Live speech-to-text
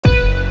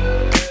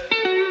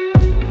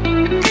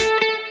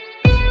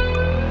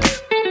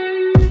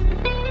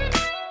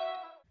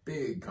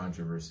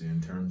controversy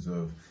in terms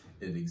of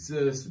it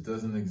exists, it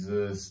doesn't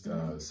exist.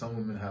 Some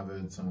women have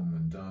it, some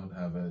women don't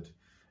have it.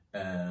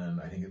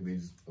 And I think it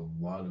leaves a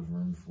lot of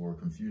room for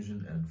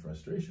confusion and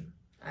frustration.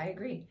 I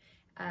agree.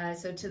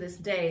 So to this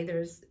day,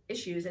 there's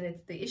issues, and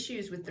it's the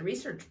issues with the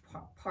research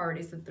part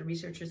is that the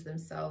researchers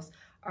themselves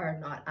are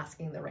not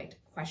asking the right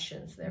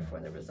questions. Therefore,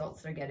 the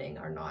results they're getting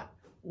are not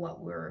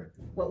what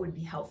would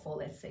be helpful,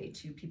 let's say,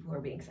 to people who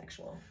are being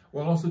sexual.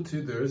 Well, also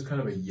too, there is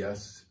kind of a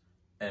yes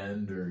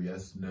and or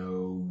yes,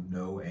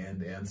 no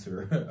and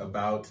answer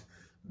about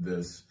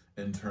this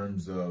in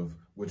terms of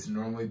what's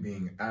normally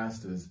being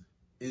asked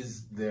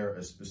is there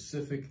a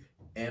specific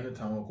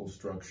anatomical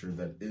structure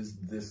that is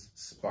this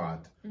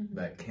spot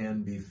that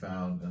can be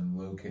found and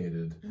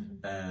located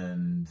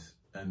and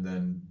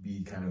then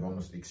be kind of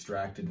almost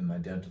extracted and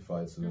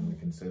identified, so then we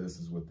can say this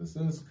is what this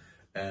is,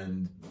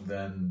 and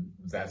then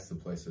that's the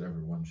place that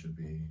everyone should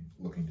be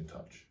looking to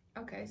touch.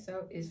 Okay,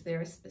 so is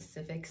there a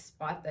specific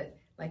spot that,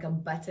 like a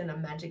button, a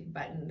magic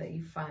button that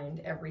you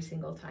find every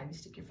single time you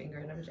stick your finger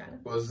in a vagina?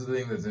 Well, this is the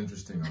thing that's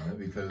interesting on it,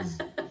 because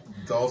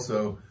it's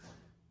also,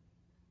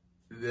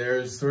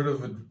 there's sort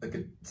of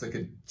it's like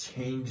a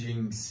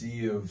changing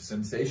sea of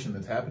sensation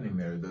that's happening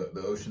there.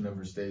 The ocean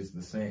never stays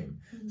the same.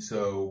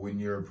 So when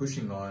you're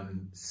pushing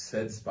on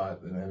said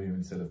spot, and I haven't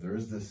even said if there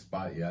is this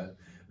spot yet,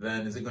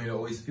 then is it going to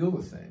always feel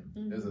the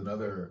same? Is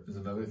another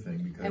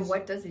thing. Because, and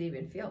what does it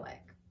even feel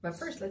like? But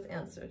first, let's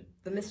answer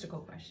the mystical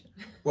question.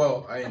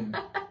 Well,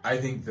 I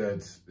think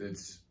that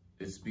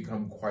it's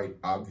become quite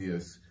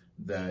obvious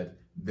that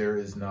there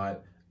is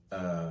not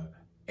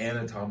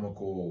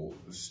anatomical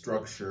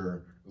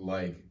structure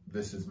like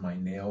this is my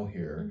nail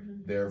here,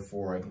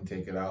 therefore I can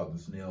take it out,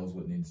 this nail is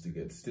what needs to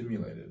get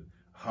stimulated.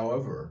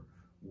 However,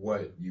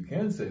 what you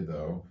can say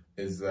though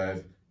is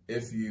that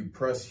if you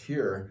press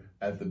here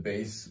at the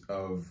base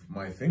of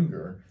my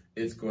finger,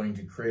 it's going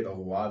to create a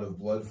lot of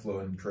blood flow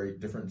and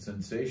create different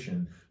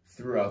sensation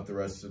throughout the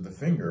rest of the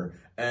finger,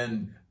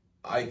 and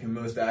I can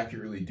most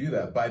accurately do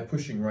that by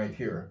pushing right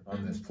here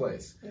on this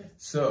place.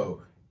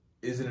 So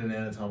is it an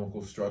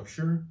anatomical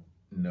structure?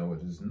 No,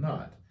 it is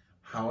not.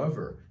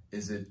 However,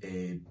 is it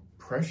a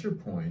pressure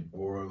point,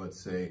 or let's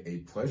say a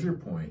pleasure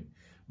point,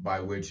 by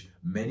which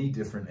many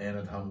different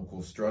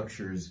anatomical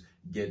structures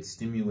get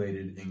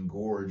stimulated,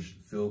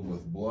 engorged, filled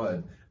with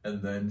blood,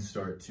 and then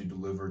start to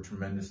deliver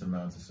tremendous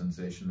amounts of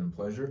sensation and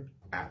pleasure?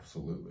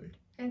 Absolutely.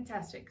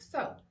 Fantastic.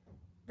 So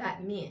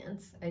that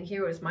means, and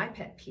here was my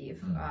pet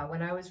peeve,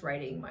 when I was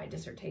writing my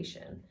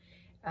dissertation,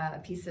 a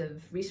piece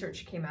of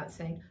research came out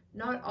saying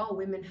not all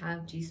women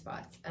have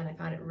G-spots, and I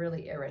found it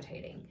really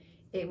irritating.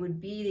 It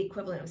would be the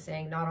equivalent of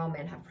saying not all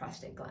men have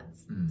prostate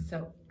glands.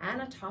 So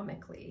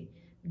anatomically,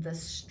 the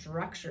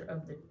structure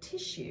of the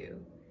tissue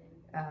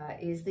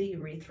is the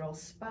urethral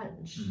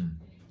sponge.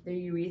 The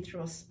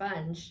urethral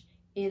sponge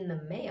in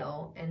the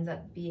male ends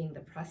up being the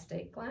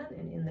prostate gland,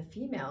 and in the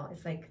female,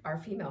 it's like our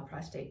female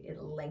prostate,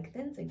 it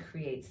lengthens and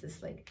creates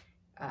this like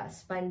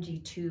spongy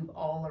tube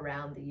all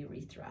around the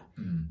urethra.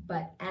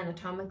 But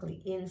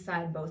anatomically,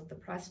 inside both the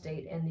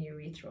prostate and the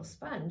urethral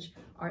sponge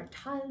are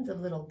tons of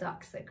little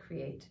ducts that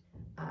create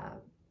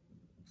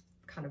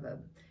kind of a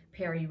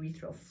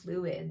periurethral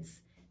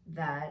fluids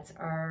that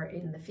are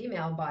in the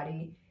female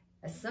body,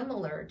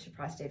 similar to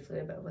prostate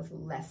fluid, but with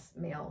less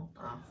male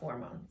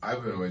hormones.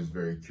 I've been always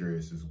very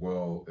curious as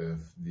well if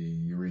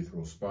the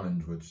urethral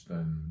sponge, which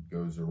then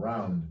goes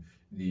around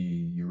the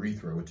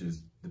urethra, which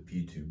is the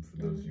P tube for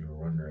those of you who are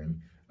wondering,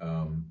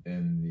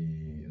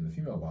 in the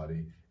female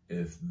body,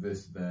 if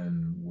this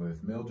then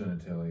with male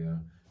genitalia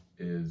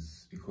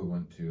is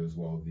equivalent to as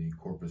well the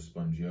corpus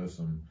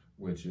spongiosum,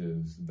 which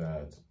is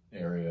that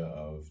area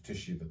of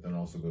tissue that then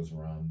also goes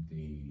around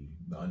the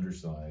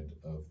underside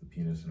of the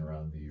penis and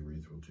around the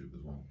urethral tube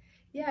as well.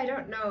 Yeah, I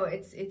don't know.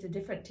 It's a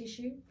different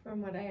tissue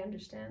from what I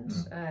understand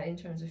in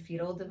terms of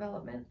fetal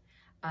development.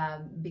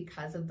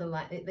 Because of the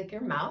like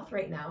your mouth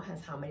right now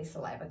has how many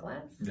saliva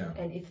glands?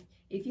 And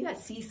if you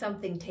see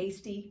something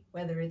tasty,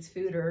 whether it's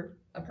food or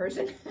a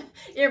person,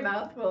 your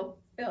mouth will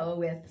fill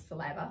with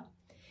saliva.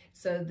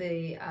 So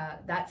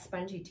that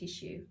spongy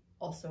tissue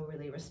also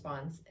really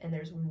responds, and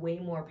there's way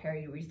more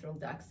periurethral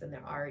ducts than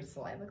there are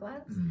saliva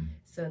glands.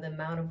 So the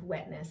amount of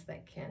wetness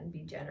that can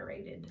be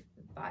generated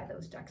by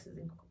those ducts is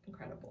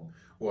incredible.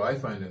 Well, I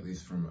find, at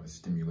least from a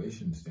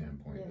stimulation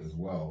standpoint as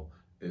well,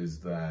 is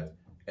that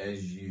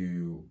as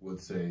you,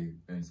 let's say,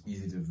 and it's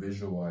easy to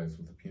visualize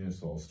with the penis,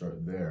 so I'll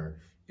start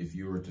there. If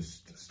you were to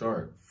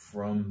start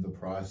from the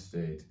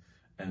prostate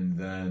and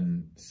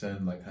then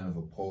send like kind of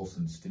a pulse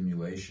and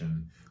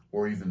stimulation,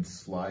 or even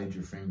slide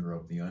your finger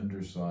up the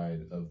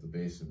underside of the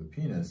base of the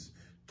penis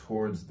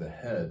towards the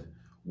head,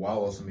 while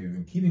also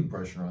maybe keeping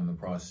pressure on the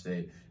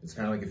prostate, it's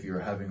kind of like if you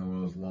were having one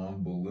of those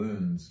long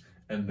balloons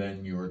and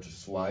then you were to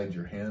slide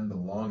your hand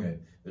along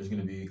it, there's going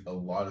to be a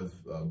lot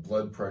of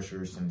blood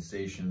pressure,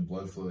 sensation,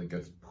 blood flow that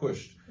gets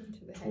pushed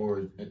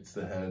towards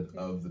the head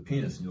of the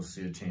penis, and you'll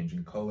see a change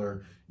in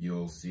color,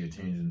 you'll see a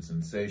change in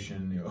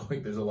sensation,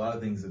 like there's a lot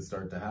of things that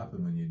start to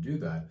happen when you do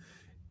that.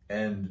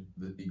 And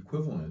the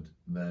equivalent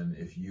then,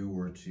 if you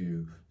were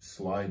to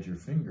slide your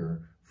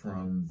finger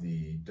from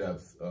the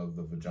depth of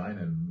the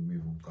vagina, and we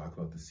will talk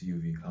about the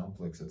CUV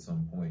complex at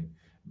some point,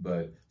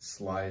 but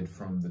slide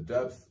from the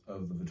depth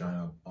of the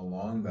vagina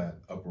along that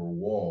upper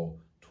wall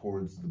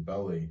towards the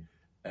belly,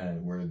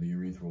 and where the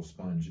urethral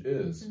sponge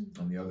is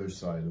on the other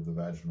side of the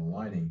vaginal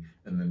lining,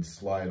 and then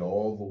slide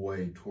all the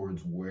way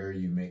towards where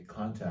you make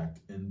contact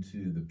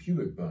into the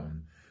pubic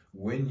bone.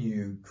 When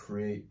you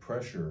create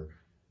pressure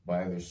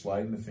by either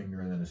sliding the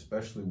finger, and then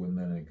especially when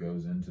then it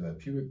goes into that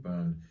pubic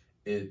bone,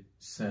 it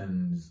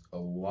sends a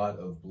lot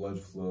of blood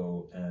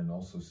flow and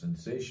also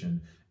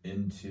sensation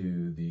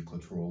into the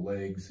clitoral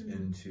legs,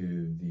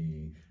 into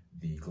the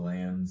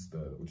glands,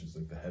 which is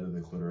like the head of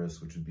the clitoris,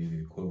 which would be the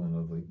equivalent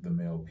of like the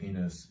male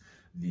penis.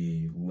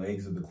 The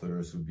legs of the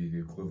clitoris would be the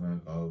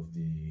equivalent of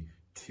the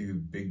two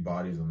big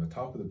bodies on the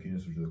top of the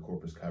penis, which are the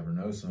corpus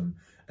cavernosum.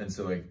 And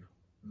so like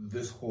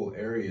this whole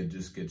area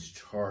just gets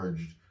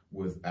charged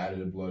with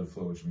added blood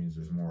flow, which means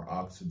there's more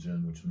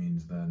oxygen, which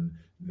means then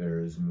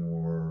there's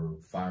more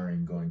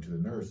firing going to the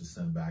nerves to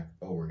send back,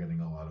 oh, we're getting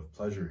a lot of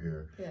pleasure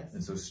here. Yes.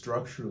 And so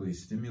structurally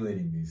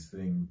stimulating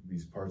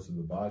these parts of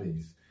the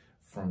bodies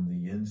from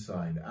the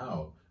inside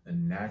out,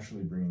 and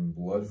naturally bringing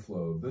blood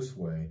flow this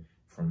way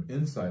from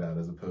inside out,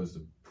 as opposed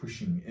to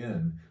pushing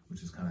in,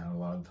 which is kind of how a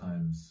lot of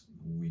times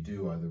we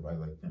do, either by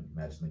like,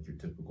 imagine like your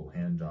typical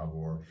hand job,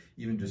 or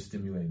even just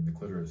stimulating the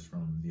clitoris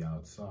from the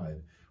outside.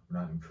 We're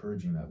not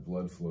encouraging that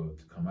blood flow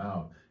to come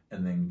out,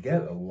 and then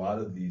get a lot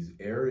of these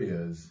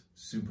areas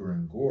super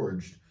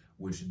engorged,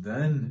 which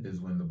then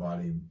is when the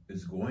body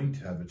is going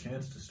to have a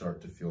chance to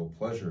start to feel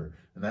pleasure.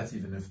 And that's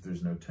even if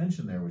there's no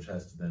tension there, which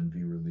has to then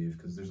be relieved,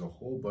 because there's a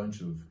whole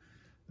bunch of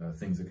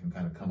things that can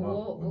kind of come up when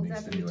we'll being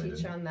definitely stimulated.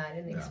 teach on that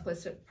in the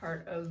explicit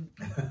part of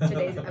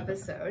today's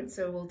episode.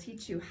 So we'll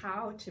teach you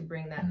how to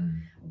bring that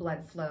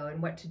blood flow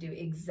and what to do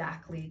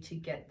exactly to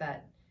get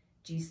that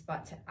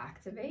G-spot to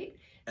activate.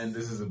 And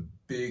this is a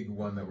big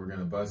one that we're going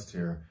to bust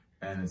here,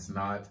 and it's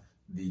not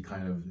the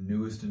kind of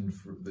newest,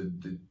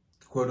 the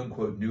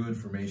quote-unquote new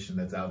information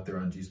that's out there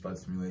on G-spot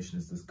stimulation.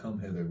 Is this come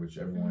hither, which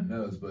everyone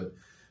knows, but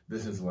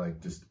this is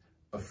like just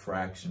a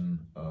fraction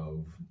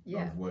of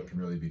what can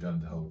really be done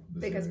to help this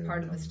because area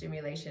part of the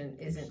stimulation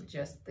isn't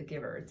just the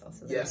giver, it's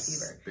also the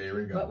receiver. There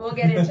we go. But we'll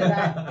get into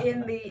that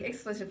in the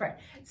explicit part.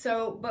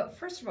 So, but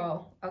first of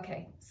all,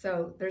 okay,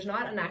 so there's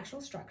not an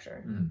actual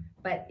structure,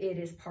 but it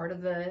is part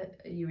of the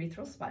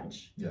urethral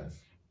sponge. Yes.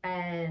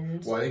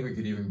 And well, I think we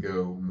could even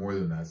go more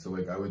than that. So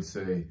like I would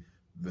say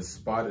the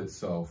spot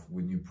itself,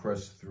 when you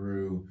press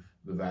through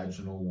the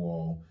vaginal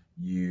wall,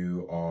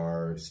 you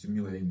are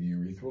stimulating the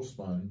urethral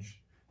sponge.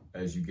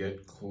 As you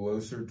get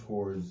closer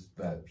towards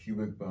that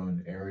pubic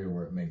bone area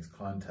where it makes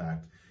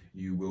contact,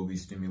 you will be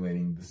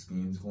stimulating the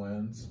Skene's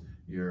glands.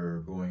 You're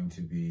going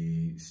to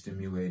be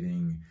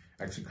stimulating,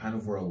 actually kind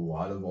of where a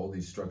lot of all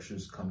these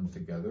structures come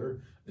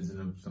together,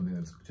 isn't something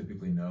that's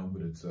typically known,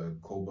 but it's a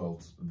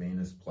Cobalt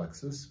venous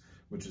plexus,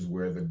 which is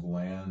where the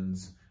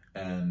glands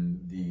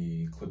and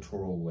the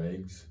clitoral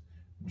legs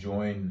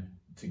join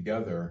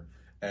together.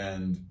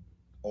 And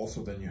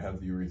also then you have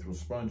the urethral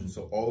sponge. And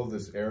so all of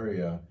this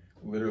area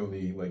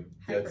literally like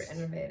gets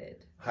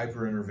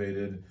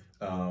hyper-innervated.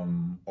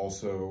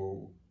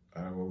 Also,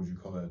 what would you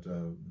call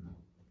that?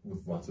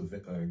 With lots of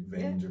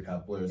veins or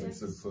capillaries.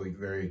 It's just like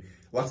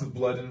lots of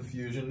blood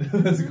infusion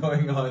that's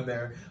going on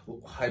there,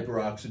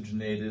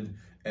 hyper-oxygenated.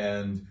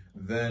 And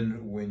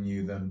then when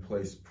you then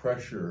place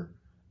pressure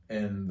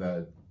in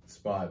that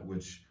spot,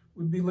 which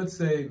would be, let's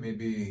say,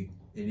 maybe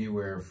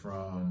anywhere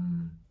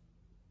from,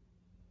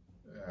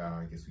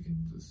 I guess we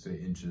can say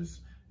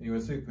inches, anyway,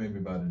 let's say maybe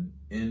about an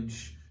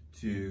inch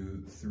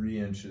to 3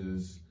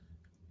 inches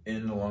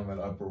in along that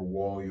upper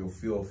wall, you'll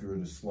feel if you were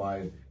to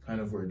slide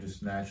kind of where it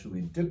just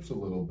naturally dips a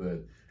little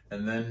bit.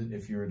 And then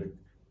if you were to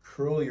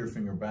curl your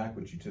finger back,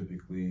 which you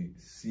typically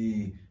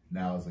see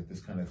now is like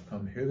this kind of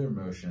come hither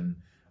motion,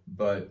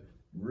 but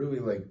really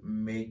like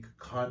make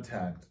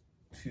contact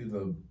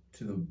to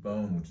the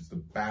bone, which is the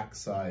back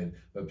side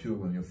of the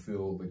pubic bone, you'll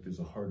feel like there's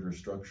a harder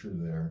structure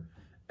there.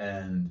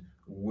 And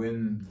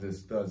when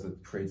this does,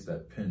 it creates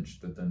that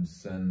pinch that then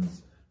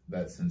sends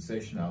that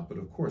sensation out. But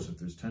of course, if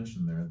there's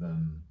tension there,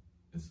 then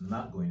it's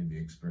not going to be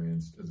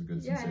experienced as a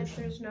good sensation. Yeah, if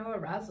there's no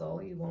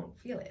arousal, you won't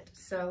feel it.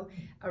 So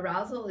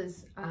arousal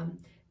is,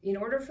 in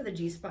order for the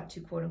G-spot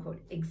to quote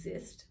unquote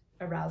exist,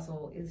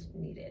 arousal is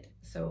needed.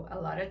 So a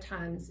lot of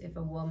times if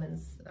a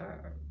woman's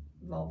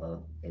vulva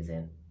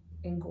isn't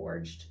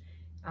engorged,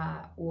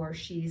 or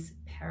she's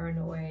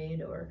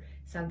paranoid, or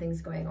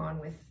something's going on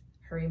with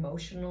her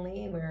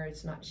emotionally where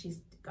it's not, she's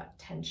got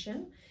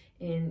tension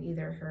in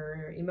either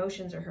her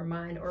emotions or her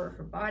mind or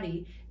her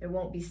body, there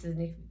won't be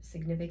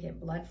significant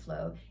blood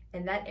flow.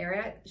 And that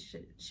area,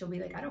 she'll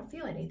be like, I don't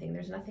feel anything.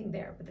 There's nothing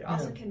there. But there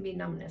also can be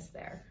numbness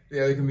there.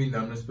 Yeah, there can be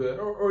numbness, but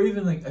or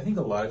even like, I think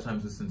a lot of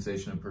times the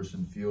sensation a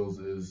person feels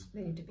is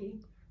they need to pee.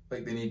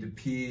 Like they need to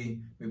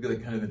pee, maybe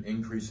like kind of an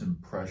increase in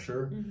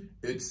pressure.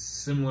 It's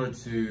similar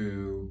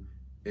to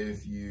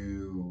if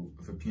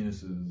a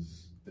penis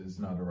is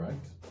not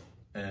erect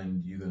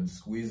and you then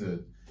squeeze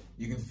it,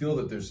 you can feel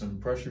that there's some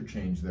pressure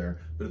change there.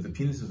 But if the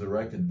penis is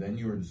erect and then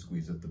you were to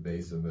squeeze at the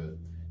base of it,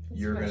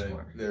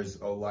 there's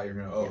a lot,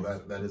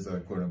 yes. that is a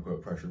quote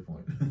unquote pressure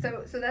point.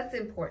 so that's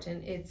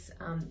important. It's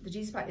the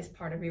G-spot is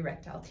part of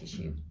erectile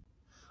tissue.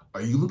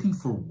 Are you looking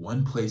for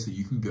one place that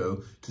you can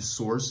go to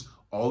source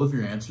all of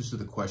your answers to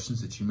the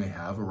questions that you may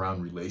have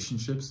around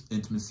relationships,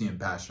 intimacy, and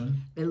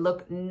passion? Then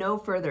look no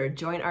further.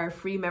 Join our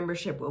free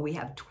membership where we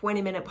have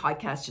 20-minute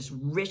podcasts just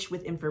rich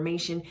with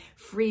information,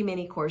 free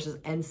mini courses,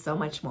 and so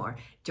much more.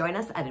 Join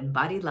us at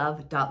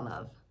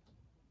embodiedlove.love.